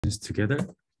together.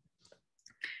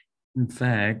 In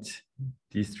fact,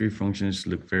 these three functions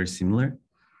look very similar.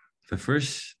 The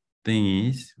first thing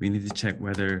is we need to check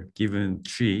whether given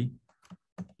tree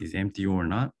is empty or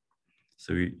not.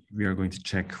 So we are going to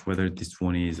check whether this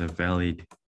one is a valid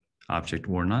object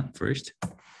or not first.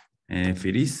 And if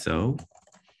it is so,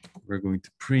 we're going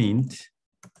to print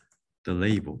the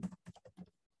label.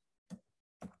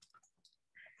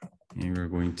 And we're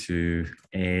going to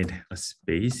add a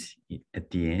space at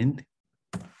the end.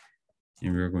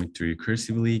 And we're going to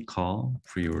recursively call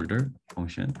preorder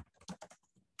function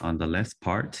on the left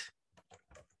part.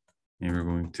 And we're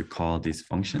going to call this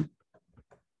function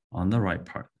on the right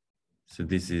part. So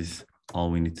this is all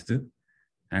we need to do.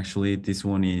 Actually, this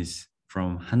one is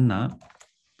from Hanna.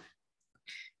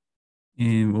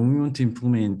 And when we want to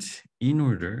implement in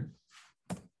order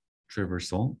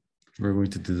traversal, we're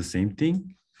going to do the same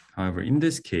thing. However, in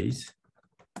this case,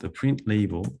 the print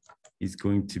label is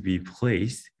going to be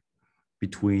placed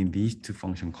between these two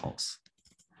function calls.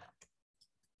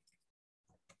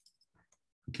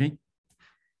 Okay.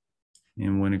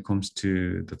 And when it comes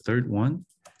to the third one,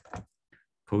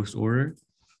 post order,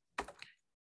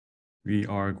 we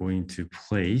are going to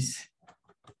place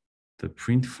the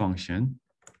print function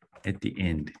at the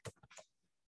end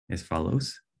as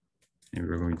follows. And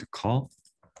we're going to call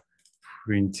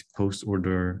print post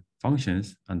order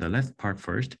functions on the left part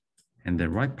first, and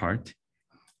then right part,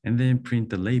 and then print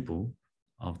the label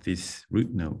of this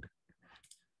root node.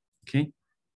 Okay.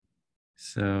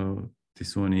 So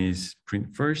this one is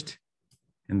print first,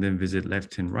 and then visit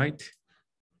left and right,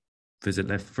 visit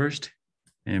left first,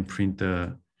 and print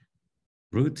the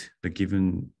root, the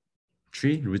given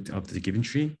tree, root of the given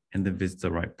tree, and then visit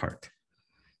the right part.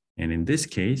 And in this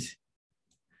case,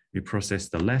 we process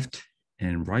the left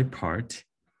and right part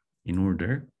in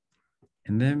order,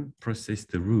 and then process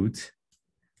the root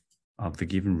of the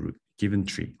given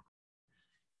tree.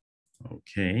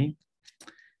 Okay.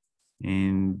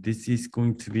 And this is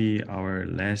going to be our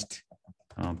last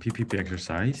PPP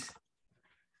exercise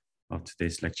of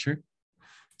today's lecture.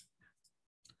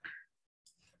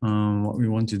 What we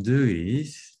want to do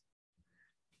is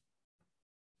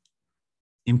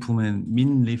implement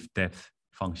min_lif_depth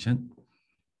function.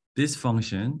 This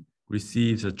function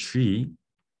receives a tree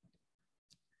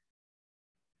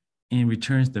and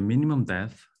returns the minimum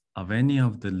depth of any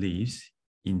of the leaves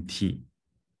in T.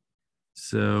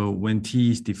 So when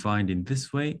T is defined in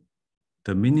this way,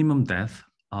 the minimum depth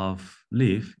of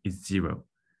leaf is 0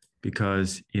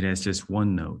 because it has just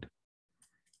one node.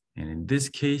 And in this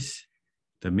case,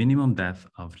 the minimum depth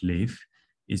of leaf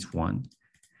is 1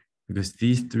 because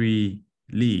these three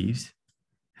leaves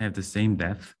have the same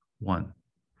depth, 1.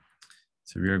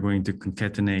 So we are going to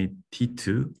concatenate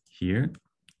T2 here,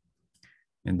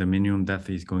 and the minimum depth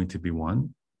is going to be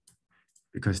 1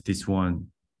 because this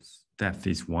one depth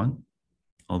is 1,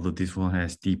 although this one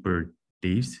has deeper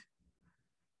leaves,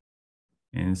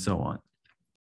 and so on.